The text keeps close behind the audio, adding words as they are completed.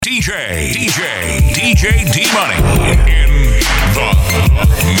DJ D-Money in the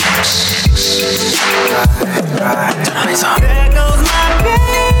mix. There goes my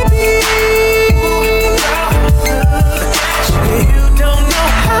baby. You don't know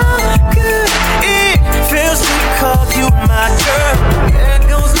how good it feels to call you my girl. There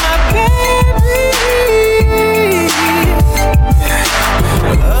goes my baby.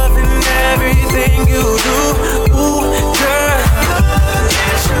 Loving everything you do. Ooh, girl.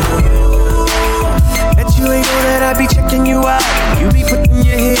 Bet you ain't know that I be checking you out. You be putting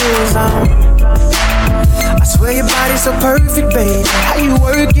your heels on. I swear your body's so perfect, baby. How you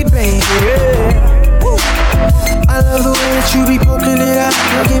work it, baby? Yeah. Woo. I love the way that you be poking it out.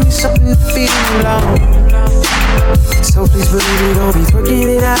 Girl, give me something to feel on. So please believe me, don't be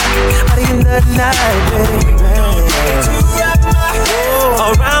twerking it out. By the end of the night, baby.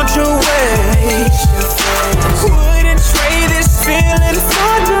 Oh, around your waist. Wouldn't trade this feeling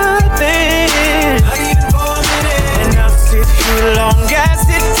for nothing. And I'll sit here long as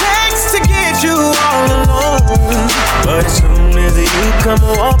it takes to get you all alone. But as soon as you come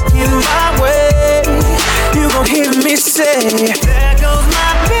walking my way, you gon' hear me say, there goes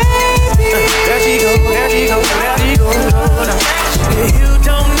my baby. There she go, there she go, there she go. You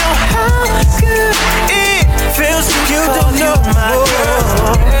don't know how good it feels to you don't know my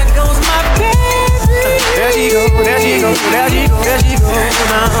girl. There goes my baby. There she go, there she go, there she go, there she go.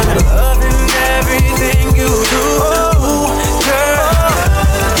 Loving everything you do, girl.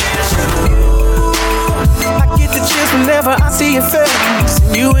 I get the chills whenever I see your face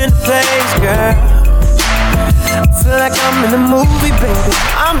and you in the place, girl. I feel like I'm in a movie, baby.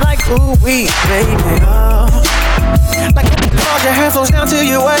 I'm like, ooh, wee, baby. Oh. Like all your hair flows down to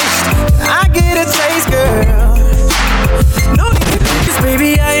your waist. I get a taste, girl. No need to think this,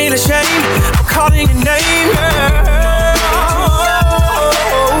 baby, I ain't ashamed. I'm calling your name, girl.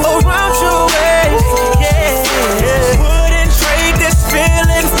 Around your waist, yeah. Wouldn't trade this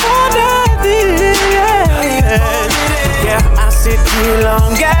feeling for nothing, yeah. I sit here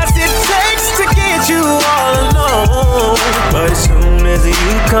long as it takes to get you all alone. But as soon as you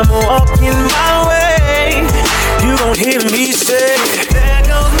come walking my way, you gon' hear me say, there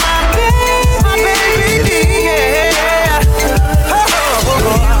goes my baby, yeah. You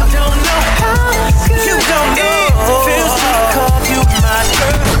don't know how good you don't know it feels to call you my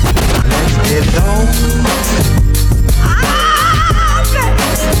girl. Let's get on.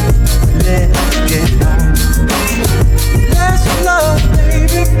 Let's get on. Let's love,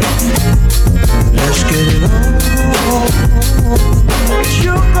 baby. Let's get it on.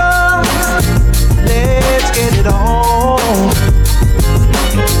 Sugar. Let's get it on.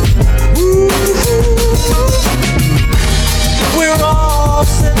 We're all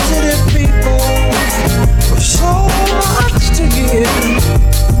sensitive people with so much to give.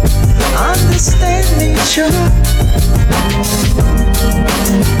 Understand each other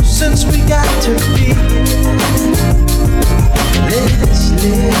since we got to be. Let's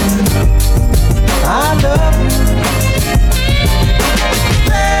live. I love you.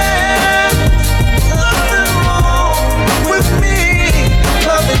 There's nothing wrong with me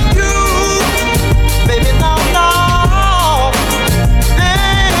loving you, baby. No, no.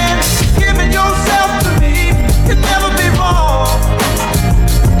 And giving yourself to me can never be wrong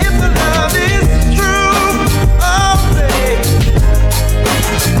if the love is true. Oh, baby.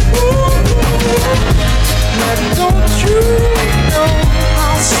 Ooh. Now don't you know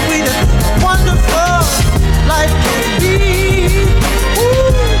how sweet and wonderful life can be?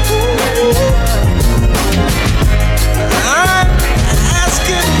 Ooh. I'm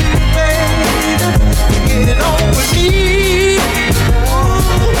asking you, baby, to get it on with me. Ooh.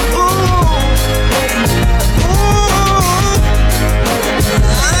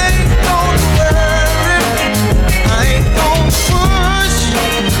 I ain't gonna worry, I ain't gonna push,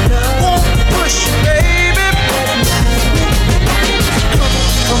 won't push, baby.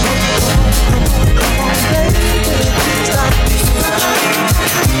 Come on, baby.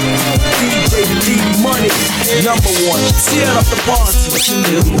 DJ D-Money, #1. Tear up the bars. What you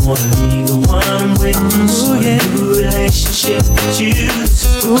really wanna be the one with? Ooh, yeah. New relationship with you.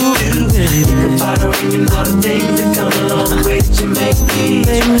 Ooh, think about her and all the things that come along with you. Make me,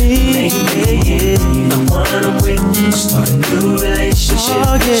 yeah. The one I'm with. Start a new relationship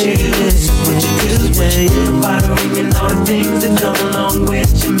with you. What you do, think about her and all the things that come along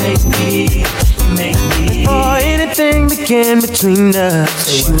with you. Make me. For anything to weekend between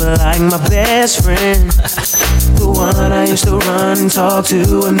us, you were like my best friend. The one I used to run and talk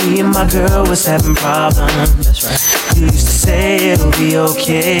to when me and my girl was having problems. That's right. You used to say it'll be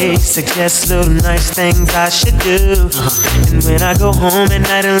okay, suggest little nice things I should do. And when I go home at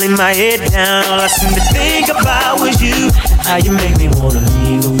night and lay my head down, all I seem to think about was you. How you make me wanna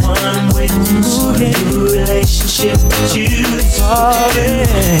be the one with a new relationship with you.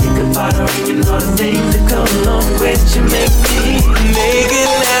 Think about her and all the things that come along with you. Make it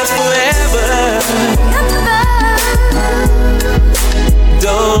last forever.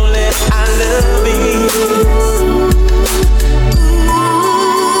 Don't let I love me.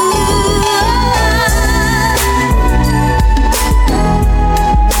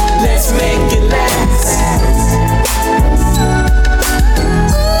 Let's make it last.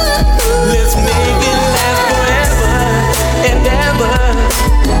 Let's make it last forever and ever.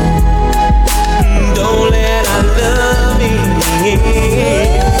 Don't let I love me.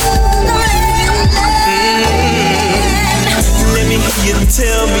 Let me hear you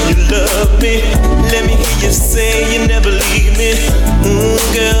tell me you love me. Let me hear you say you never leave me.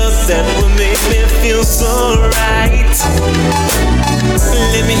 Girl, that would make me feel so right.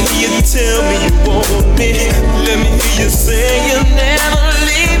 Let me hear you tell me you want me. Let me hear you say you'll never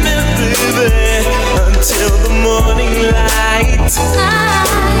leave me, baby, until the morning light.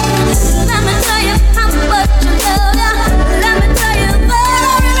 Let me tell you how much I love you. Let me tell you that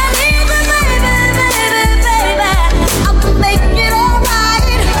I really need you, baby, baby, baby. I will make it alright.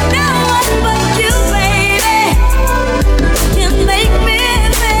 No one but you, baby, can make me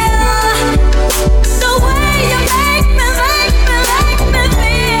feel the way you make me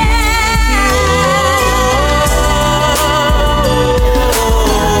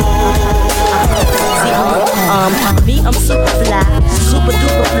Me, I'm super fly, super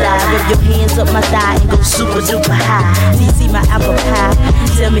duper fly. With your hands up my thigh and go super duper high. DC my apple pie.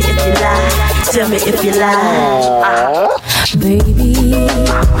 Tell me if you lie. Tell me if you lie. Baby,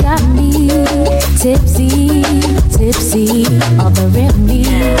 got me tipsy, tipsy, all the remedy.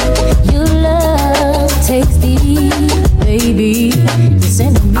 Your love tasty, baby, you're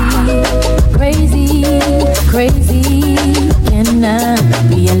sending me crazy, crazy. Can I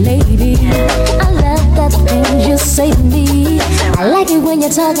be a lady? I love the things you say to me. I like it when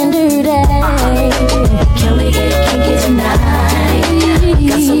you're talking dirty. Can we get kinky tonight?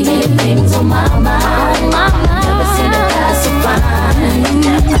 Got so many things on my mind. Never seen a guy so fine.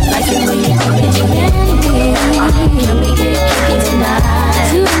 I like it when you come in your candy. Can we get kinky tonight?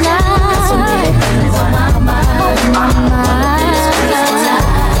 Got so many things on my mind.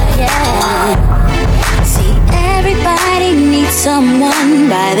 Yeah. See, everybody needs someone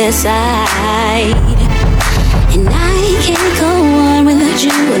by their side, and I can't go on without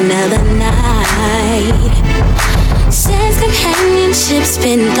you another night. Since companionship's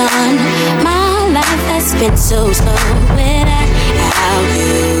been gone, my life has been so slow without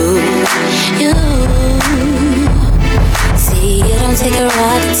you. See, it don't take a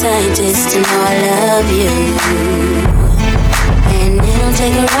rocket scientist to know I love you, and it don't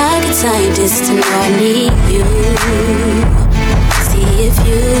take a rocket scientist to know I need you. See, if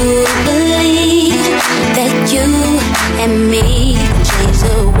you believe that you and me can change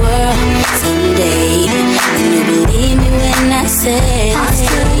the world someday, then you believe me when I say I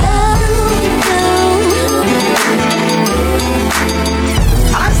still love you.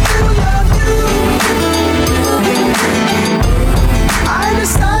 I still love you. I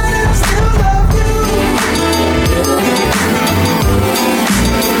decided I still love you.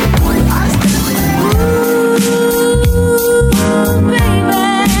 Baby,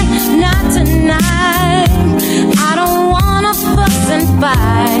 not tonight. I don't wanna fuss and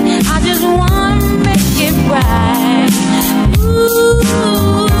fight. I just wanna make it right.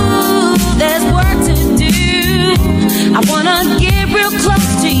 Ooh.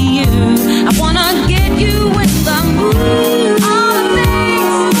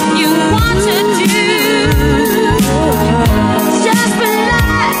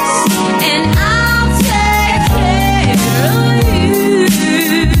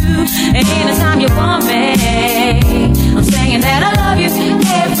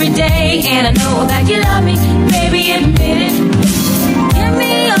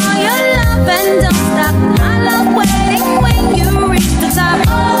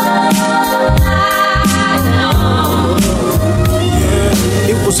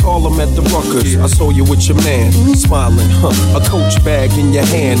 your man, smiling, a Coach bag in your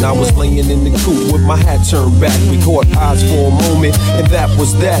hand. I was laying in the coupe with my hat turned back. We caught eyes for a moment, and that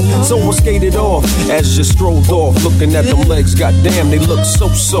was that. So I skated off as you strolled off, looking at them legs. Goddamn, they look so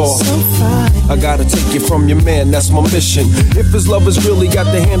soft. I gotta take it from your man, that's my mission. If his lovers really got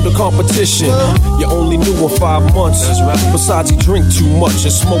to handle competition, you only knew him 5 months. Besides, he drink too much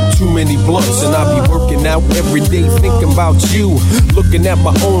and smoke too many blunts, and I be working out every day thinking about you. Looking at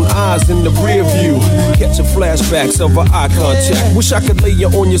my own eyes in the rear view, catching flashbacks of our eye contact. Wish I could lay you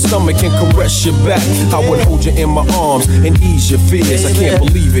on your stomach and caress your back. I would hold you in my arms and ease your fears. I can't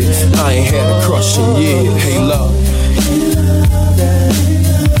believe it, I ain't had a crush in years. Hey love,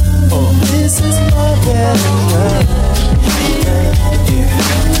 this is my bad.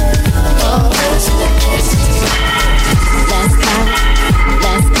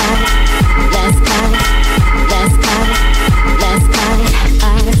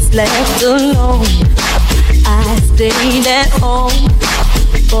 Left alone, I stayed at home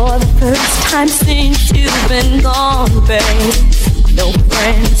for the first time since you've been gone, babe. No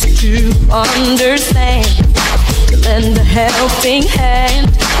friends to understand, to lend a helping hand,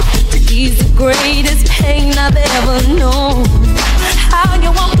 to ease the greatest pain I've ever known. How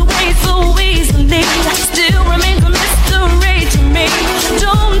you walked away so easily still remains a mystery to me.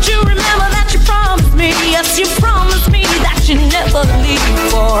 Don't you remember that you promised me? Yes, you promised me that you'd never leave,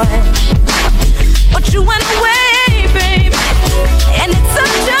 boy. But you went away, babe, and it's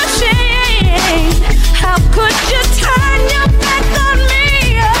such a shame. How could you turn your back on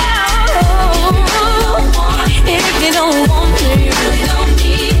me? Oh, if you don't want me,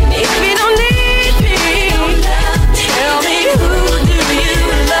 if you don't need me, tell me who do you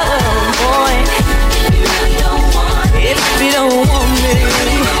love, boy? If you don't want me,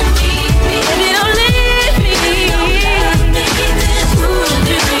 if you don't need me, who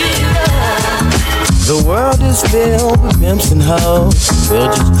do you love? The world is filled with pimps and hoes. We'll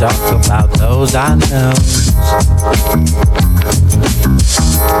just talk about those I know.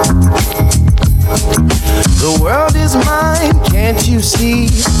 The world is mine, can't you see?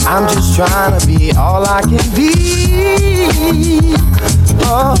 I'm just trying to be all I can be.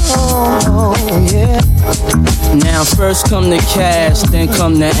 Oh, yeah. Now first come the cash, then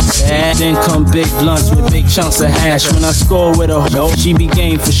come the ass, then come big blunts with big chunks of hash. When I score with a hoe, she be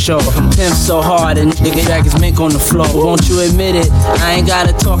game for sure. Pimp so hard and nigga jack his mink on the floor. Won't you admit it? I ain't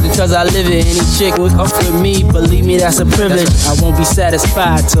gotta talk it cause I live it. Any chick with up with me, believe me that's a privilege. I won't be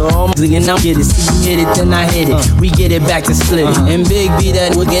satisfied till all my and I get it. See you hit it, then I hit it. We get it back to split it. And Big B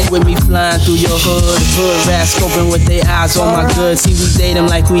that will get with me flying through your hood. Hood rats scoping with their eyes on my goods. See we date them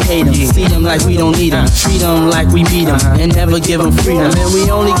like we hate them. See them like we don't need them. Treat them like we beat them. And never give them freedom. And we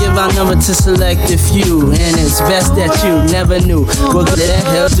only give our number to select a few. And it's best that you never knew what good that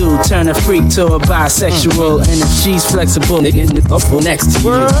hell do. Turn a freak to a bisexual. And if she's flexible, nigga, next to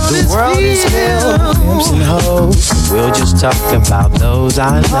you. The world is filled with pimps and hoes. We'll just talk about those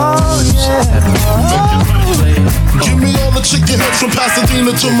I know. Give me all the chicken heads from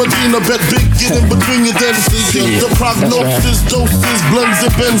Pasadena to Medina. Bet big, get in between your dentist. The prognosis, doses, blends and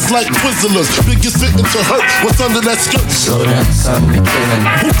bends like Twizzlers. Biggest fitting to hurt, what's under that skirt? So that's something killing.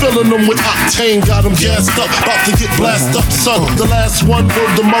 Who filling them with octane? Got them gassed up, about to get blasted up, son. The last one,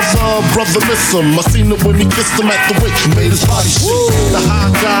 word the mother, brother miss him. I seen him when he kissed him at the wake, made his body shake. The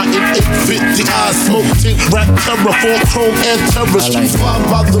high guy in 850, eyes smoke tint, rap terror, 4 chrome and terror. Streets fly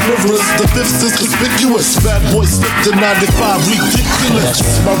by the rivers, the fifth is conspicuous. Bad boy slipped in 95, ridiculous.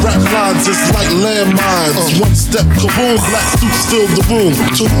 My rap lines is like landmines. One step, kaboom, black suits fill the room.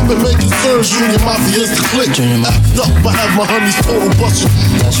 To whom it may concern, Junior Mafia is the click. Act up, I have my honeys total bustin'.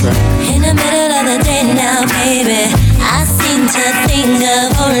 That's right. In the middle of the day now, baby, I seem to think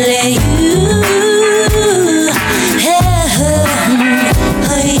of only you.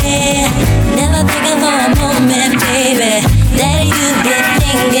 Oh yeah, never thinking for a moment, baby, that you've been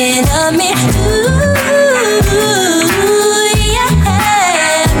thinking of me. Ooh, yeah.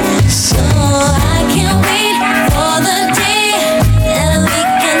 So I can't wait for the day that we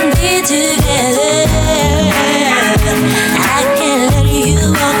can be together. I can't let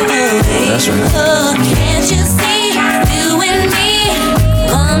you walk away. That's right. Oh, can't you see, you and me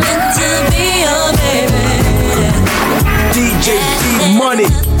are meant to be your baby. DJ D-Money.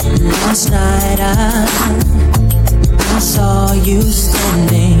 Last night I saw you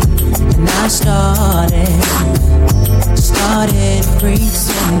standing, and I started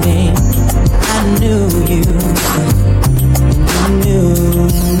pretending I knew you, and you knew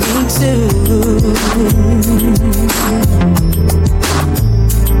me too.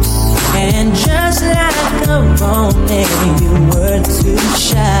 And just like a romance, you were too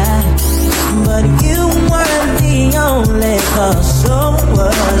shy, but you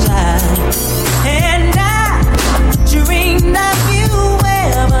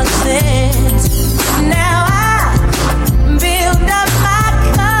confidence. Now I build up my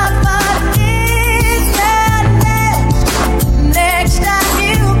confidence. Next time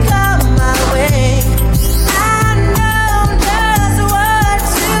you come my way, I know just what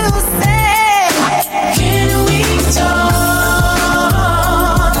to say. Can we talk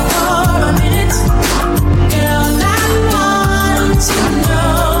for a minute? Girl, I want to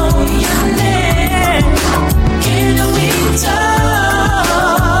know your name. Can we talk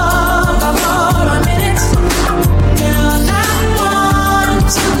for a minute? Girl, I want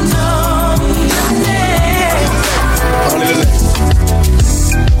to know your name.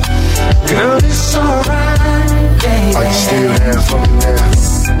 Girl, it's alright, baby. Are you still there for me now?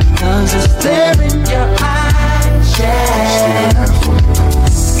 'Cause it's there in your eyes, yeah.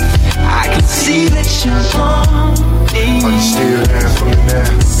 I can see that you want me. Are you still there for me now?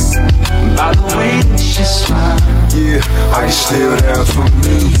 By the way that you smile, Yeah, are you still there for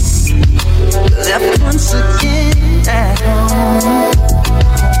me? left once again at home.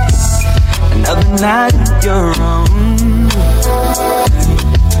 Another night on your own.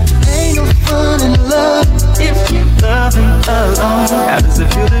 Ain't no fun in love if you're loving alone. How does it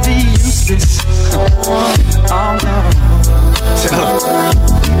feel to be useless? Oh no. Tell 'em.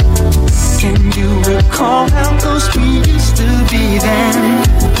 Can you recall how close we used to be then?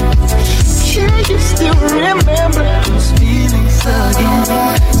 Can you still remember those feelings again?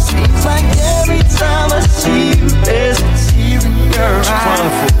 Seems like every time I see you, there's a tear in your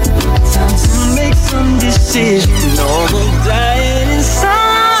eye. Time to make some decisions, or we'll die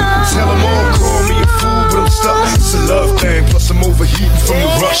inside. Tell them all, call me a fool, but I'm stuck. It's a love thing, plus I'm overheating from the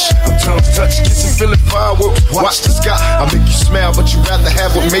rush. I'm tongue touch, kissing, feeling fireworks. Watch the sky, I make you smile, but you rather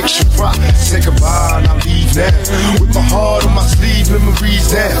have what makes you cry. Say goodbye and I leave now. With my heart on my sleeve, memories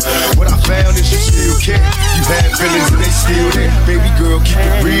down. What I found is you still care. You had feelings and they still there. Baby girl, keep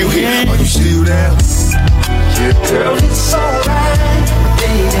it real here. Are you still down? Yeah, Girl, it's alright,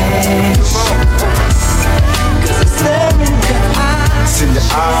 baby. 'Cause it's there in your eyes. it's in your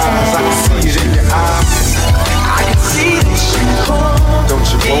eyes, I can see it in your eyes. I can see that you want. Don't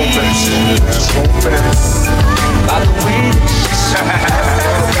you want me? Want me? By the way that you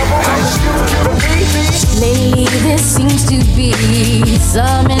Lately there seems to be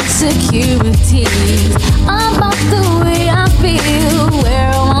some insecurities about the way I feel, where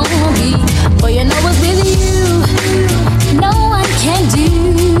I wanna be. But you know what's with you, no one can do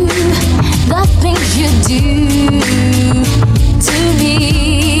the things you do to me.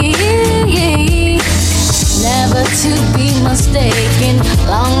 Never to be mistaken,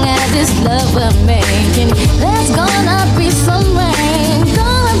 long as this love we're making, there's gonna be some rain,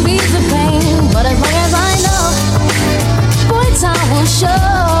 gonna be the pain. But as long as I know, boy, time will show,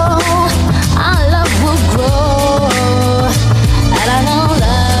 our love will grow. And I know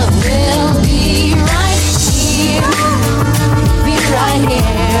love will be right here, be right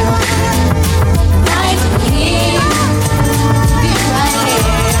here, right here, be right here.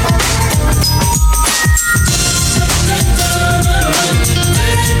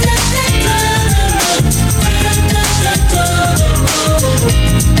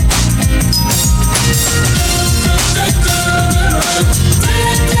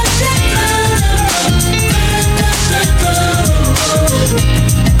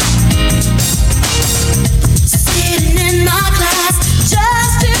 Sitting in my class,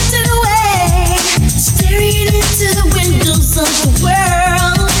 just drifting away, staring into the windows of the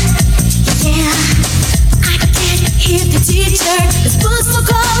world. Yeah, I can't hear the teacher, his books don't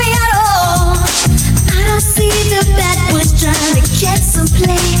call me at all. I don't see the bad boys trying to get some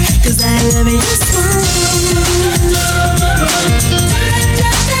play, 'cause I love it this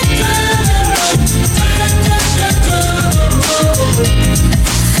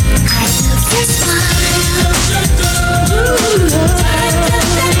I love your smile.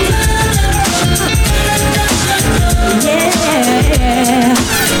 Yeah.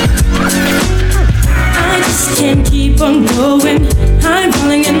 I just can't keep on going. I'm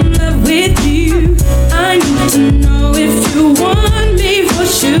falling in love with you. I need to know if you want me for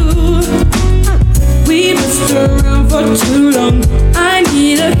sure. We messed around for too long.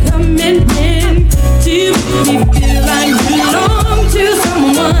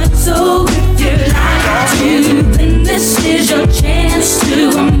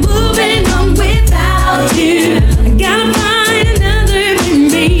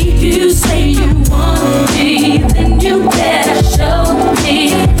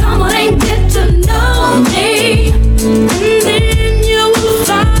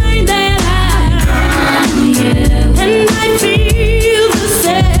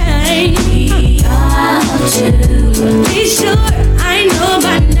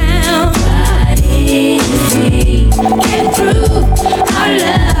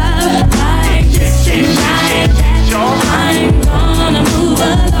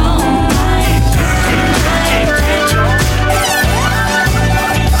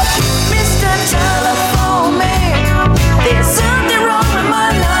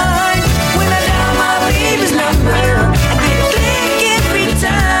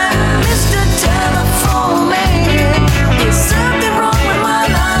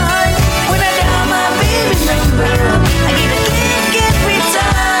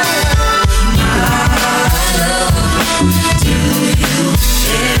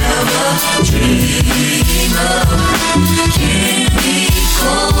 Can't be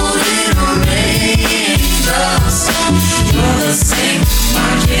cold in a raindrops. You're the same, my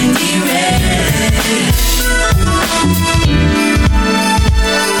candy red.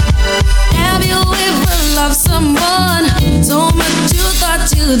 Have you ever loved someone so much you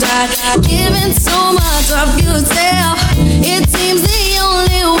thought you died? Giving so much of yourself, it seems the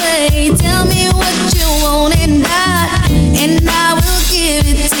only way. Tell me what you want and I will give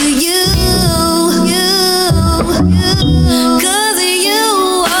it to you. Cause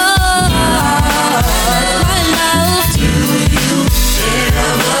you are my love. Do you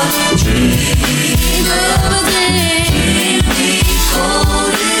ever dream of a day? Can't be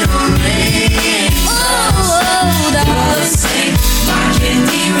cold in a rain. You're the same, my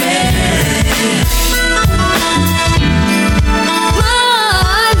candy red.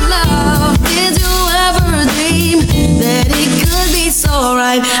 My love, did you ever dream that it could be so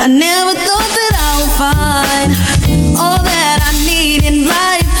right? I never thought that I would find all that I need in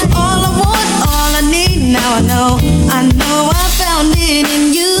life. All I want, all I need. Now I know I found it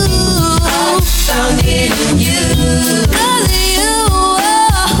in you. Found it in you. Cause you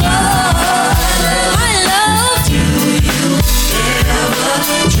are my love. Do you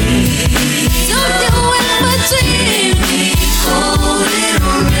ever dream? Do you ever dream? Be cold in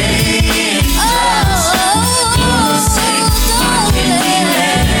a rain.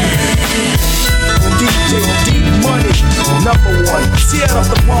 DJ D-Money, #1, tear up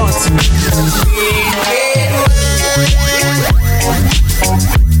the party.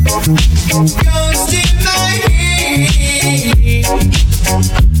 Ghost in my head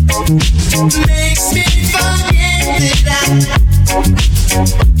makes me forget that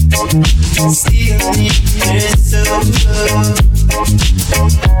I still need her so close.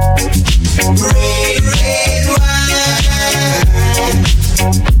 Red, red wine,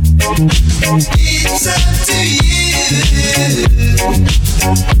 it's up to you.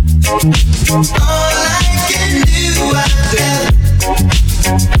 All I can do, I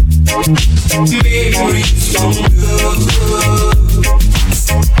memories don't go.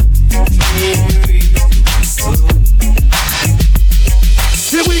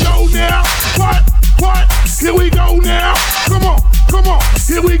 Here we go now. What? Here we go now. Come on.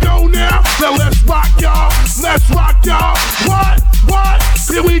 Here we go now. Now let's rock y'all. What?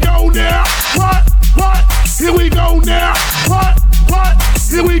 Here we go now. What? Here we go now. What?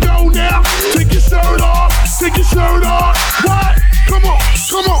 Here we go now. Take your shirt off. What? Come on.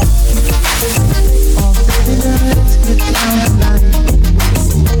 Oh, baby, let's get down tonight.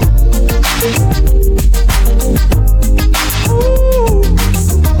 Ooh,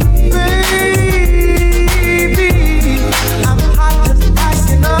 baby, I'm hot just like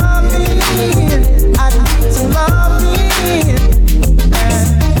an oven. I need some loving. And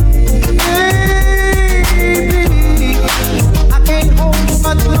baby, I can't hold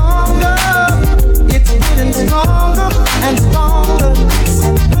much longer. It's getting stronger and stronger.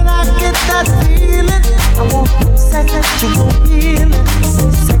 And when I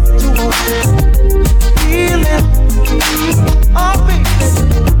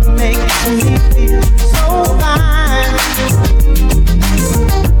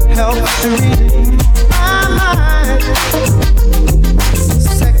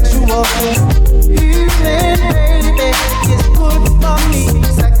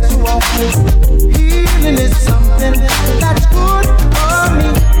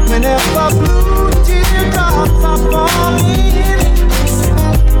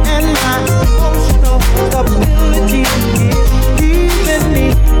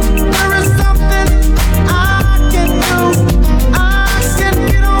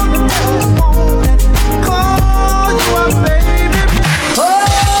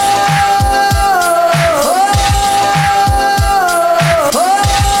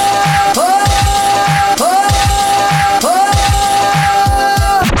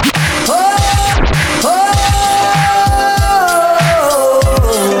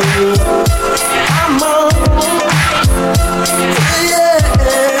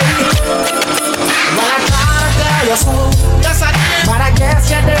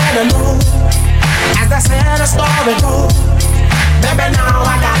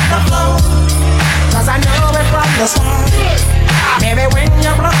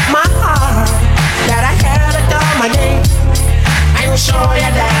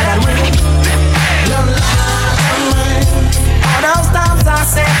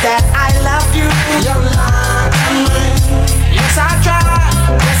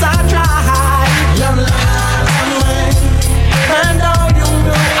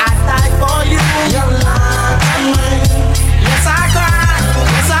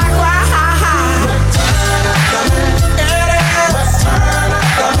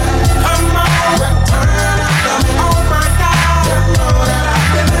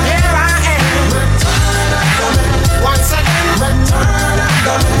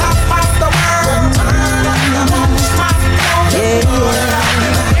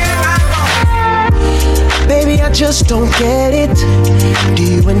just don't get it. Do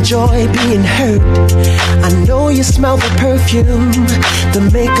you enjoy being hurt? I know you smell the perfume, the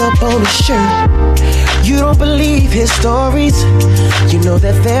makeup on his shirt. You don't believe his stories. You know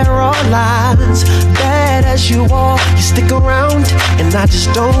that there are lies. Bad as you are, you stick around, and I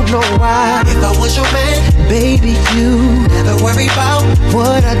just don't know why. If I was your man, baby, you never worry about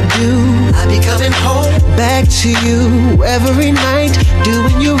what I do. I'd be coming home back to you every night,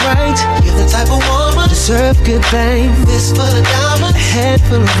 doing you right. You're the type of woman deserve good fame. Fist full of diamonds, a head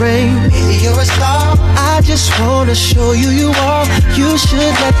full of rain. Baby, you're a star. I just wanna show you you are. You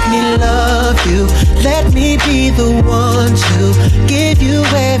should let me love you. Let me be the one to give you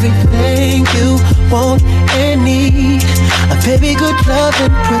everything you want and need. A baby, good love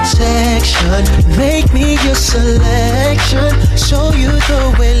and protection. Make me your selection. Show you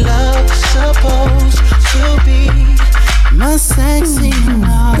the way love's supposed to be. My sexy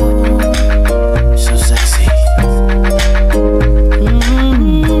love, so sexy.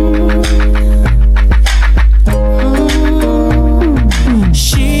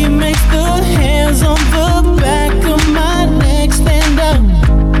 She makes the hands on the back of my neck stand up.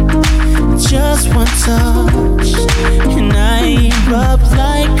 Just one touch, and I erupt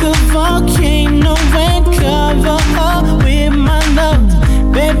like a volcano and cover up with my love.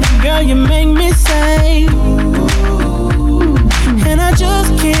 Baby girl, you make me say, and I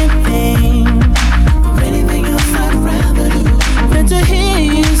just can't think of anything else I'd rather do than to hear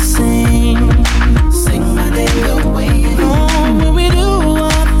you sing my name the way you do. When we do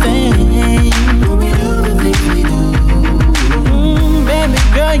our thing, when we do the things we do. Baby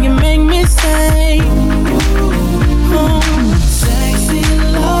girl, you make me say, sexy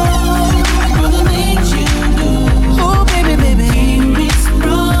love for the things you do. Oh baby, baby, keep me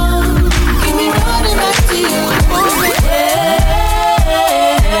strong, keep me running back to you. Oh baby.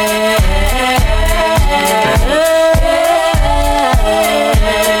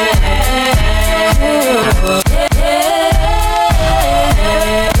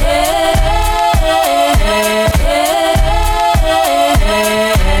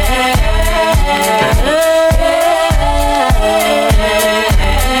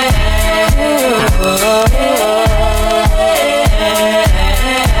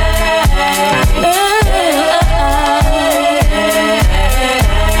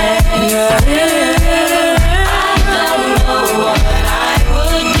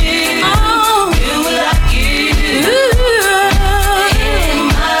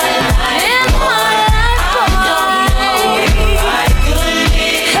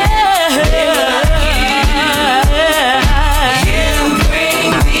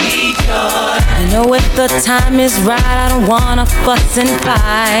 The time is right, I don't wanna fuss and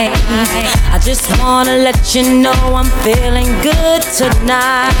fight. I just wanna let you know I'm feeling good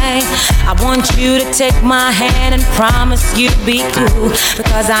tonight. I want you to take my hand and promise you'll be cool,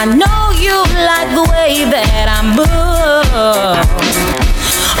 because I know you like the way that I move.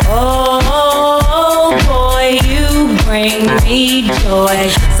 Oh boy, you bring me joy.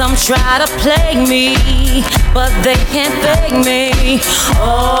 Some try to plague me, but they can't fake me.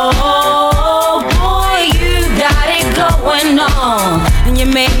 Oh boy, you got it going on, and you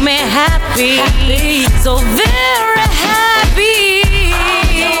make me happy, so very happy.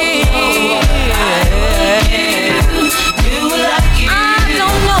 I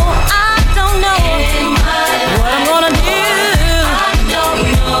don't know what I'm gonna do.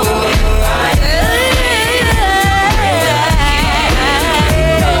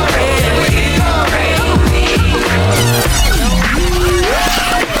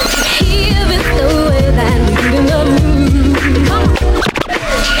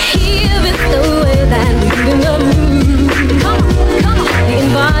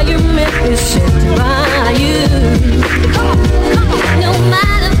 No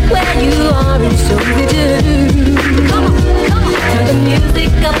matter where you are, it's so we do. Turn the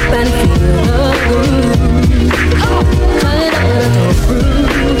music up and feel the groove. Turn it up with a groove.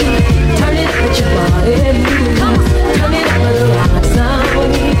 Turn it up with your body move. Turn it up with the rock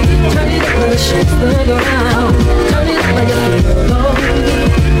sound. Turn it up with the shakes the ground. Turn it up with the feel low.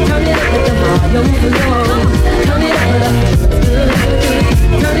 Turn it up with the volume flow. Turn it up with the good.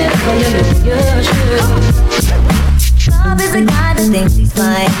 Turn it up when you know you should. Love is a guy that thinks he's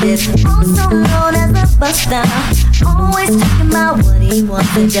finest, also known as a buster. Always talking about what he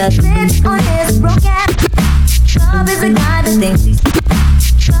wants and just lives on his broken. Love is a guy that thinks he's.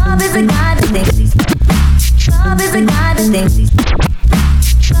 Love is a guy that thinks he's. Love is a guy that thinks he's.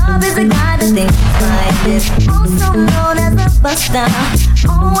 Love is a guy that thinks he's finest, also known as a buster.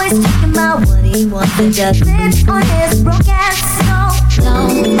 always talking about what he wants and just live on his broke ass. No,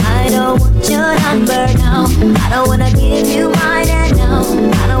 I don't want your number, no. I don't wanna give you mine, and no,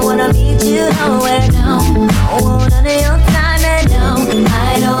 I don't wanna meet you nowhere, no. I don't want none of your time, and no,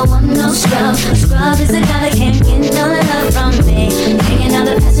 I don't want no scrub. Scrub is the guy that can't get no love from me. Hanging on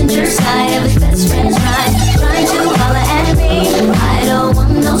the passenger side of his best friend's ride, trying to holler at me. I don't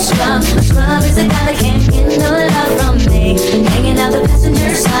want no scrub. Scrub is the guy that can't get no love from me. Hanging on the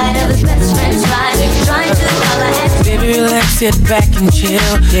passenger side of his best friend's ride, trying to holler at me. Baby, relax, sit back and chill.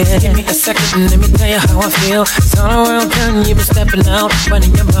 Yeah. Give me a second and let me tell you how I feel. It's all around town, you been stepping out,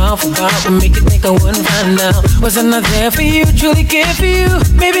 running your mouth about what make you think I wouldn't find out. Was I not there for you, truly care for you?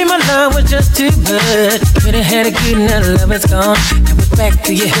 Maybe my love was just too good. Could've had a good night, love is gone. Now we're back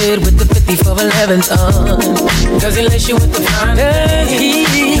to your hood with the 5411s on. Cause he let you with the fine thing.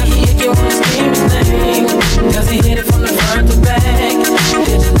 Make you wanna scream his name. Cause he hit it from the front to back.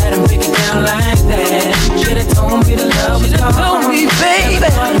 Did you let him break it down like that? Should've told me the love was gone. Told me, baby.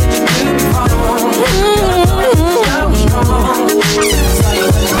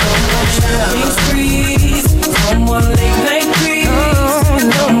 No more late night breeze.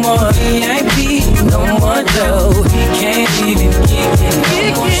 No more VIP. No more dough. He can't even kick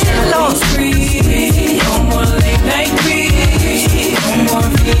it. No more late night breeze. No more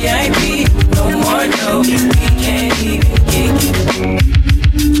VIP. No more dough. He can't even kick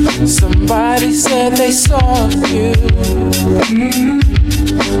it. Somebody said they saw you.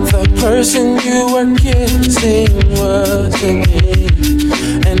 The person you were kissing wasn't me,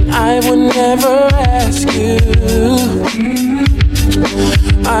 and I would never ask you.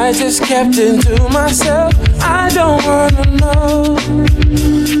 I just kept it to myself. I don't wanna know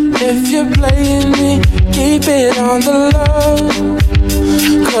if you're playing me. Keep it on the low,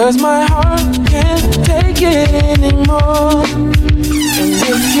 cause my heart can't take it anymore. And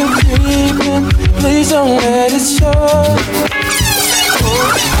if you're creeping, please don't let it show.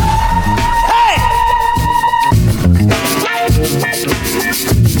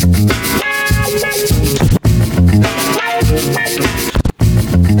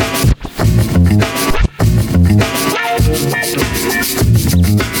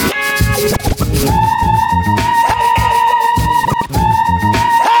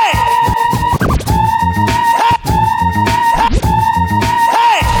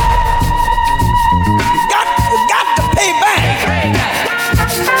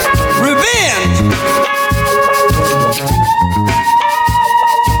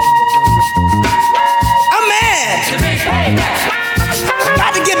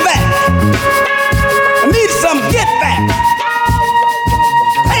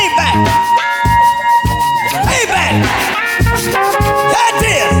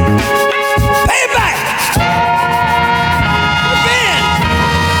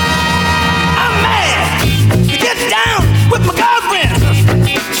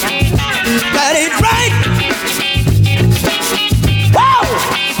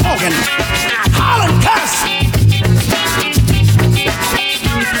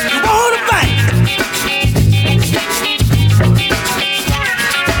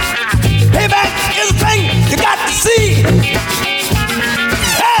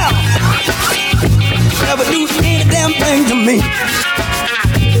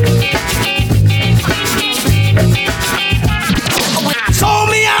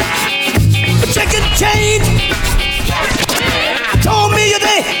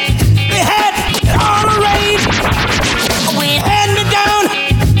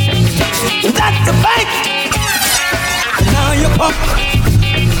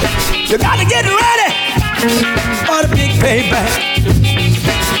 You gotta get ready for the big payback.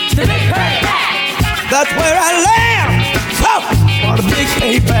 The big payback. That's where I land. For the big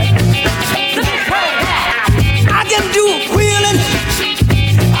payback. The big payback. I can do wheeling.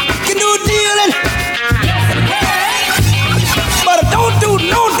 I can do dealing. But I don't do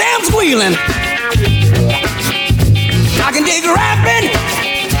no damn squealing. I can dig rapping.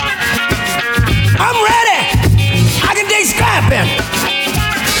 I'm ready. I can dig scrapping.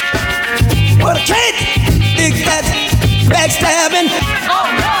 But I can't dig that backstabbing. Oh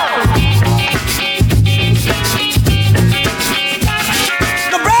no!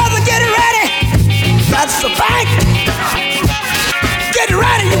 The brother, get it ready. That's the fact. Get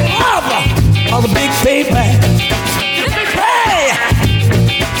ready, you mother, for the big payback. Hey!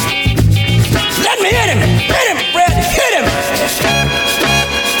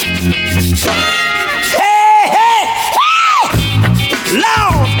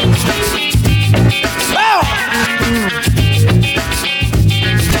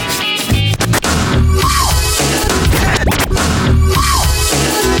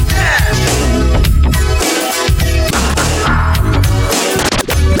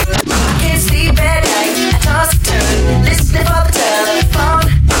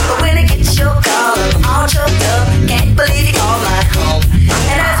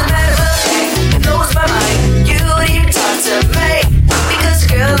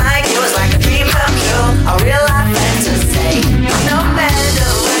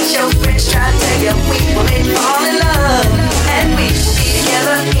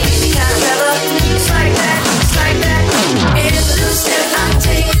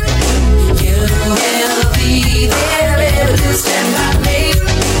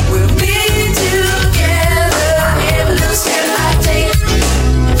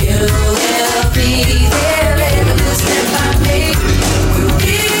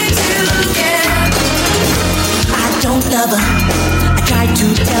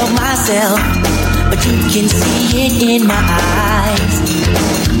 in my eyes.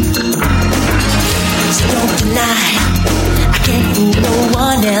 So don't deny, I can't fool no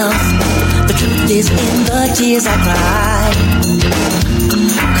one else. The truth is in the tears I cry.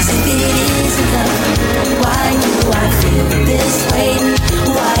 'Cause if it isn't love, why do I feel this way?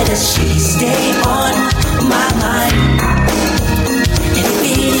 Why does she stay on my mind? And if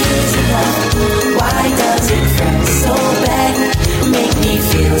it isn't love, why does it hurt so bad? Make me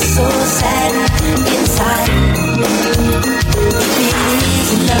feel so sad inside. If it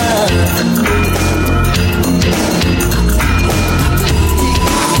isn't love.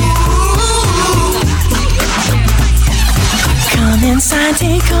 Come inside,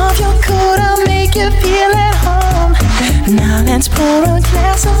 take off your coat, I'll make you feel at home. Now let's pour a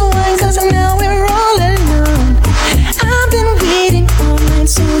glass of wine, 'cause now we're all alone. I've been waiting all night,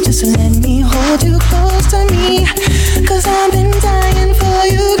 so just let me hold you close to me. 'Cause I've been dying for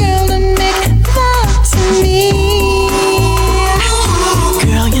you, girl, to make love to me.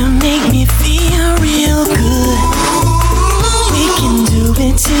 Girl, you make me feel real good. We can do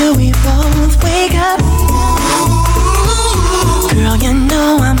it till we both wake up. Girl, you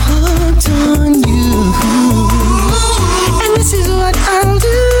know I'm hooked on you. And this is what I'll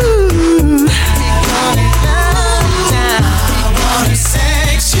do. I wanna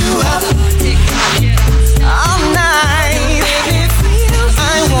sex you up all night.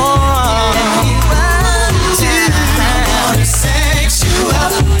 I want to. I wanna sex you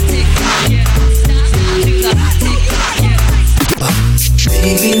up.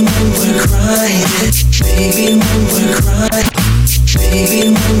 Baby, when we're crying, baby, when we're crying, baby,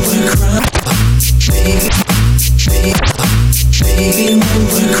 when we're crying, baby, when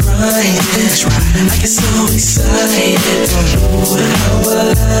we're crying, I get so excited. Don't know how I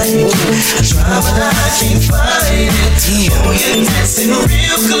like it. I try but I can't find it. Oh, you're dancing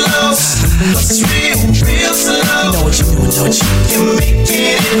real close, but it's real slow. You know what you're doing, don't you? You're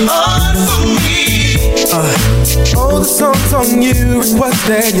making it hard for me. Oh, the song's on you,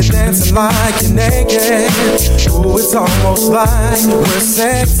 requested. You're dancing like you're naked. Oh, it's almost like we're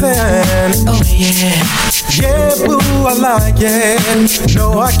sexing. Oh yeah. Yeah, boo, I like it. No,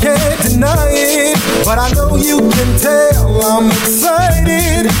 I can't deny it, but I know you can tell I'm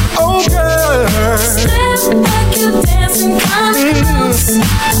excited. Oh, girl, step back, you're dancing kinda close.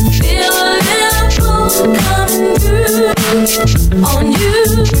 Feel a little pull coming through on you.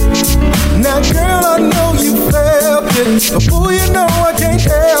 Now, girl, I know you felt it, but boy, you know I can't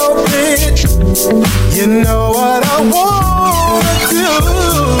help it. You know what I wanna do.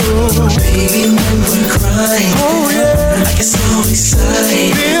 Baby, when we're crying, oh yeah, I get so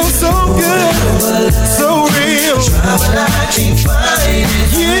excited. Feel so good, so real. Try but I can't find it.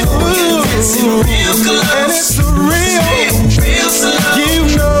 You, you're dancing real close, and it's real slow. You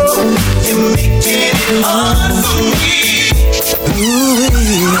know, you're making it hard for me. Ooh,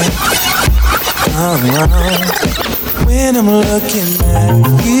 when I'm looking at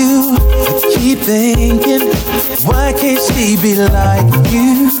you, I keep thinking, why can't she be like you?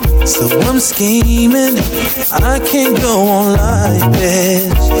 So I'm scheming, I can't go on like this,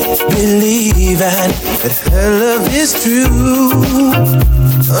 believing that her love is true.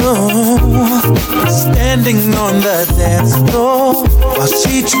 Oh, standing on the dance floor while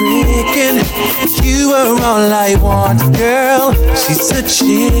she tricking, you are all I want, girl. She's a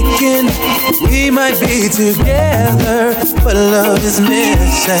chicken. We might be together, but love is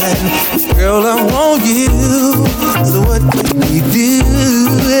missing. Girl, I want you. So what can we do?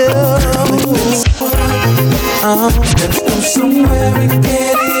 Let's go somewhere and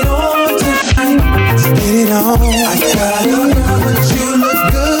get it on tonight. Let's get it on. I got a girl, but you look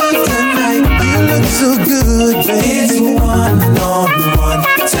good tonight. You look so good, baby. It's one-on-one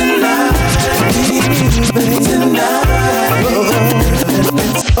tonight. Tonight.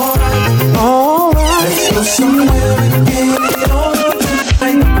 Oh, alright. Let's go somewhere and get it on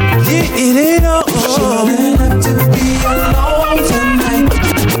tonight. Get it on. Shouldn't have to be alone tonight.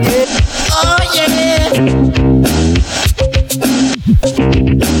 Yeah. Oh yeah.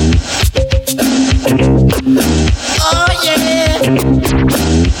 Oh yeah.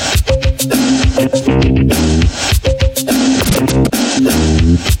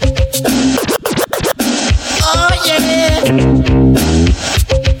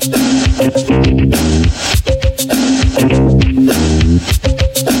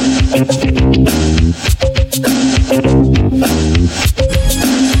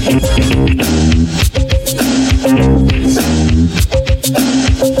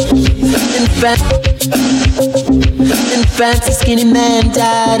 Some fancy skinny man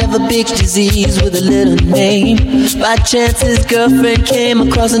died of a big disease with a little name. By chance his girlfriend came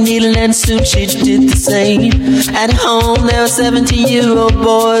across a needle and soon she did the same. At home there were 17-year-old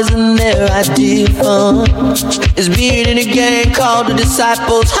boys and their idea of fun is being in a gang called the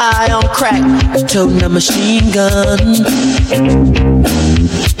Disciples, high on crack, toting a machine gun.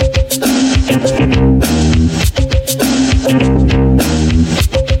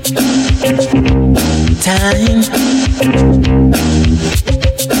 Time.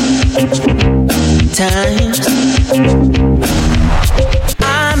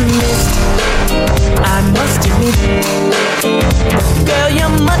 I must admit, girl,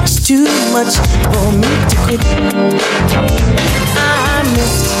 you're much too much for me to quit. I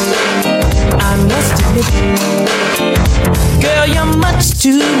must admit, girl, you're much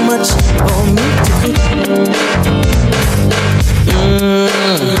too much for me to quit.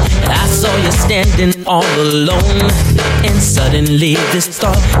 I saw you standing all alone, and suddenly this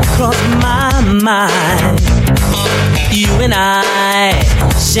thought crossed my mind. You and I,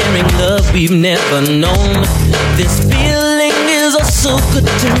 sharing love we've never known. This feeling is oh so good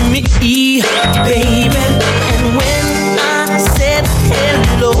to me, baby. And when I said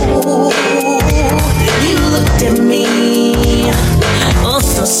hello, you looked at me, oh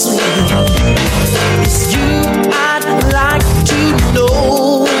so sweet. It's you I'd like to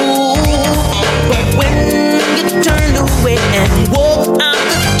know. But when you turned away and walked out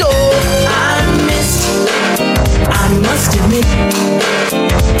the door, I must admit,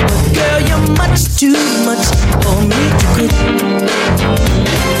 but girl, you're much too much for me to quit.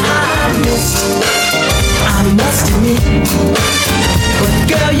 I must admit, but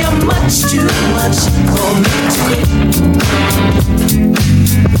girl, you're much too much for me to quit.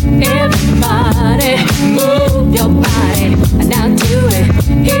 Everybody, move your body, now do it.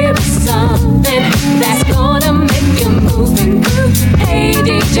 Here is something that's gonna make you move and groove. Hey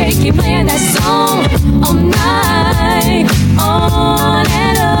DJ, keep playing that song all night, on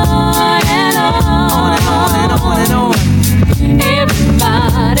and on and on and on and on.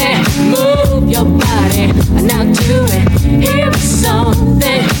 Everybody, move your body, now do it. Here is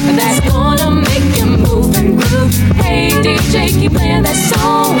something that's gonna make you move and groove. Hey DJ, keep playing that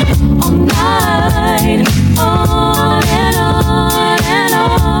song all night, on and on and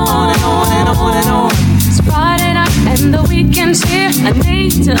on and on and on and on. It's Friday night and the weekend's here. I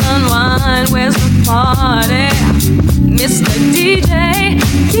need to unwind. Where's the party? Mr. DJ,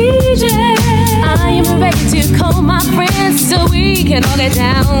 I am ready to call my friends so we can all get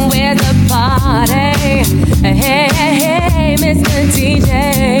down. Where's the party? Hey, Mr. DJ.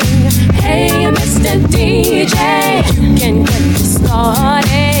 Hey, Mr. DJ, you can get this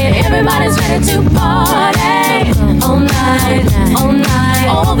started. Everybody's ready to party all night, all night.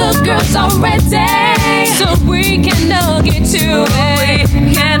 All the girls are ready, so we can all get to it.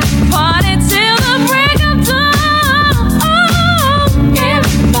 Can party till the break of dawn.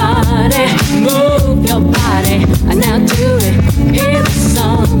 Everybody, move your body, now do it. Here's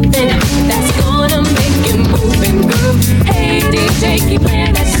something that's gonna make you move and groove. Hey DJ, keep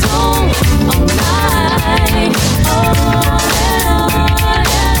playing that song all night, on and on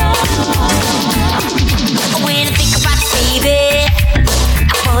and on. When I think about baby,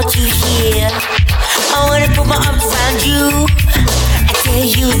 I want you here. I wanna put my arms around you and tell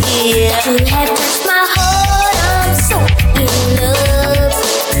you here. You have touched my heart, I'm so in love.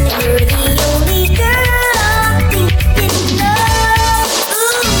 You're the only girl I'm thinking of.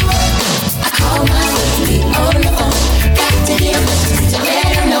 Ooh. I call my baby on the phone. Got to get a message to let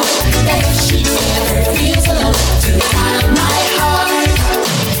her know that she never feels alone. To find my heart,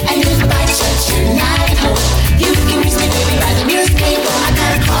 and if by church and night home, you can reach me, baby, by the newspaper. I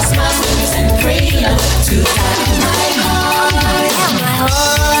gotta cross my fingers and pray, you know, to find my heart, my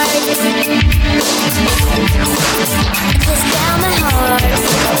heart. Just down my heart.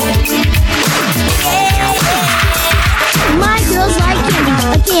 My girl's like candy,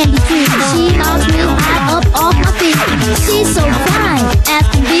 a candy tree. She knocks me high up off my feet. She's so fine, as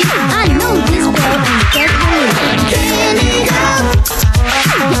can be. I know this girl is just for me. Candy girl,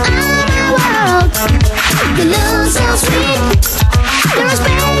 you're out of my world. You look so sweet, you're a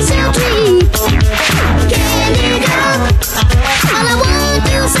special treat. Candy girl, all I want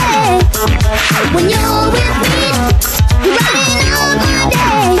to say, when you're with me, you're brighten up my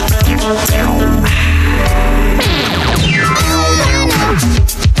day.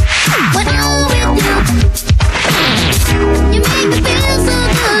 When I'm with you, you make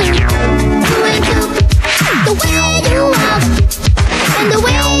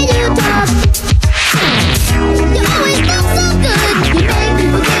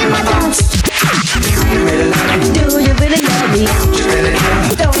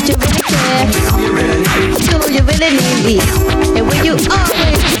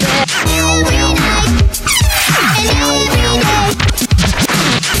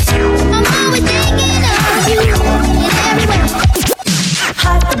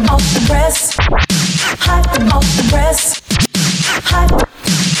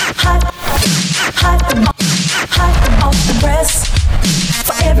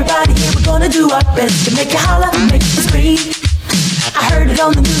Everybody here, we're gonna do our best to make you holler, make you scream. I heard it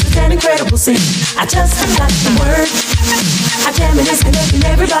on the news, it's an incredible scene. I just forgot the word. I jam it, it's connecting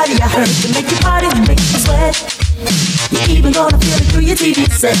everybody I heard to make you party, make you sweat. You're even gonna feel it through your TV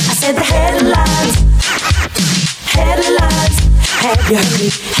set. I said the headlines, headlines. Have you heard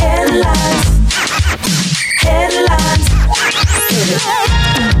it? Headlines, headlines.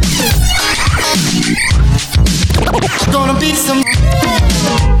 Gonna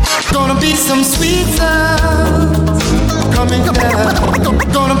be some sweet sounds coming down.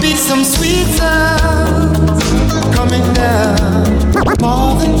 Gonna be some sweet sounds coming down.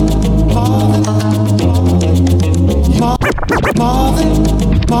 Marvin, Marvin, Marvin, Marvin,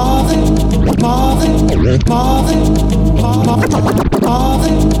 Marvin, Marvin, Marvin,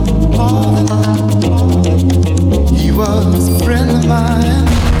 Marvin, Marvin. He was a friend of mine,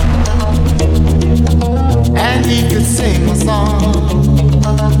 and he could sing a song.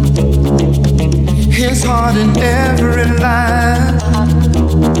 His heart in every line.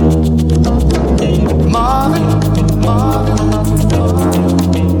 Marvin, Marvin,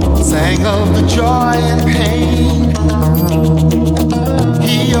 sang of the joy and pain.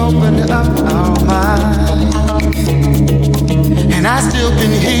 He opened up our minds, and I still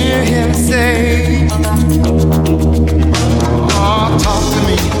can hear him say, oh, talk to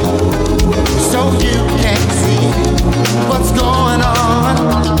me so you can see what's going on.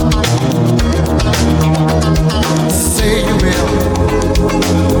 Say you will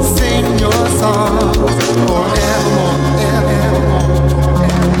sing your song forevermore, evermore.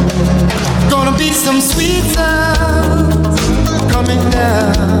 Gonna be some sweet sounds coming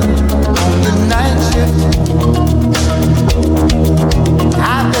down on the night shift. I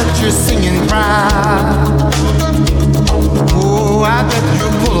bet you're singing proud. Oh, I bet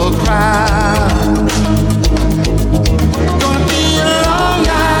you're full of pride. Gonna be a long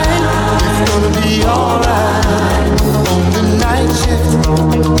night. It's gonna be alright on the night shift.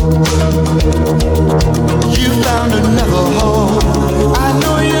 You found another home. I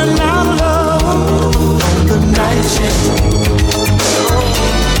know you're not alone on the night shift.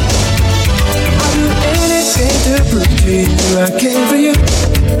 I'll do anything to prove to you I care for you,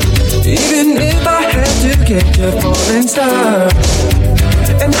 even if I had to get your falling star.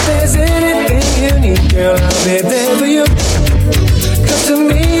 And if there's anything you need, girl, I'll be there for you. Cause to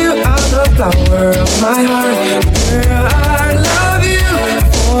me you are the flower of my heart. Girl, I love you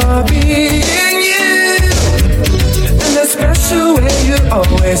for being you, and the special way you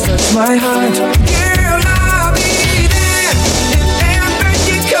always touch my heart. Girl, I'll be there if ever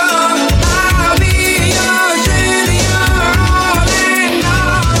you come. I'll be your dream, your all and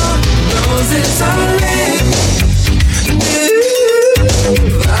all. Roses are red,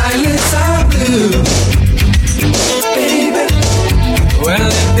 violets are blue, baby. Well,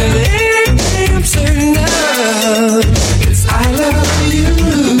 if there's anything I'm certain of, it's I love you.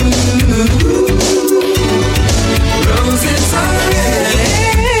 Roses are red,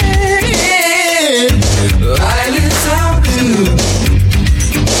 violets are blue,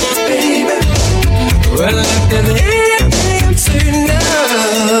 baby. Well, if there's anything I'm certain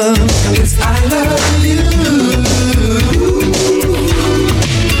of, it's I love you.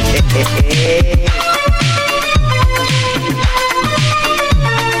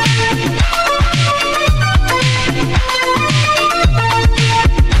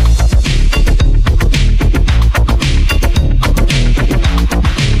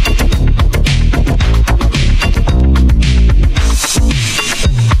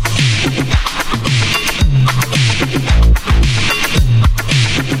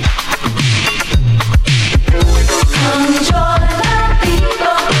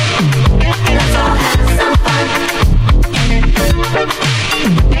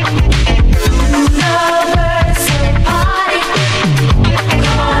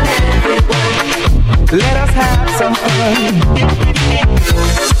 Let us have some fun.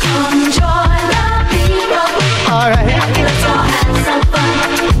 Come join the people. All right. Let's all have some fun.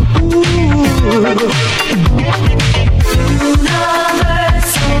 Ooh.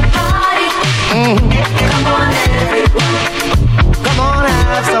 Universal party. Come on, everyone. Come on,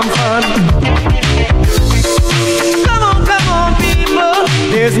 have some fun. Come on, people.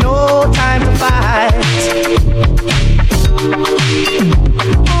 There's no time to fight.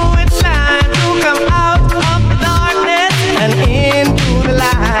 Oh, it's time to come out of the darkness and into the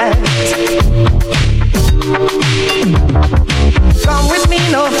light. Come with me,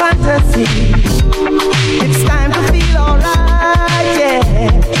 no fantasy. It's time to feel alright, yeah.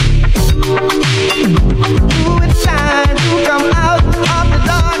 Ooh, it's time to come out of the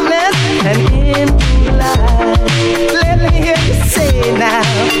darkness and into the light. Let me hear you say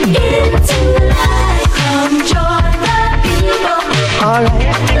now. Into the light, come join the people. Alright.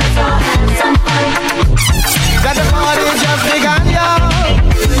 Let's all have some fun. That the party just begun, y'all.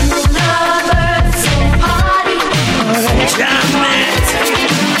 Lovers so party.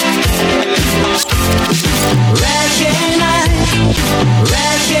 Reggae night,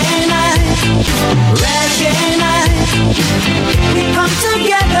 reggae night, reggae night. We come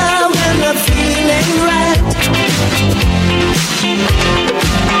together when we're feeling right.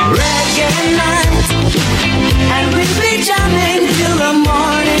 Reggae night, and we'll be jamming till the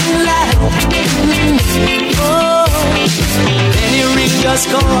morning light. Oh, any ring just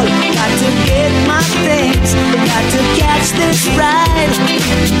call. Got to get my things, got to catch this ride.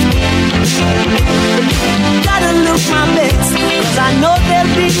 Gotta look my best, cause I know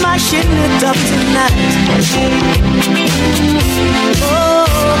they'll be mashing it up tonight. Oh,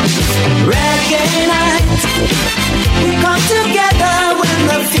 reggae night. We come together when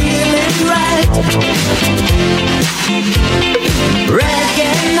we're feeling right.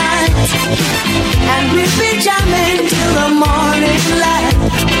 Reggae night, and we'll be jamming till the morning light.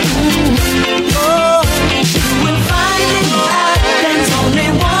 Oh, we'll find it happens only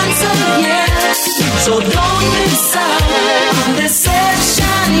once a year. So don't miss out on this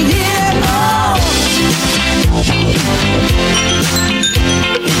session here. Oh.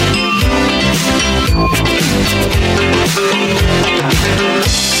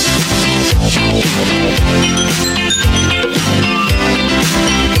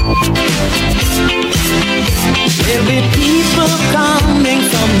 There'll be people coming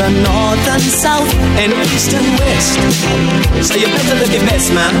from the north and south and east and west. So you better look your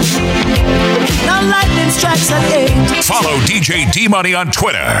best, man. Now lightning strikes at 8. Follow DJ D-Money on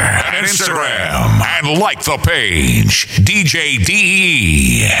Twitter and Instagram. And like the page DJ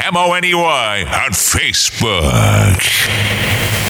DEMONEY on Facebook.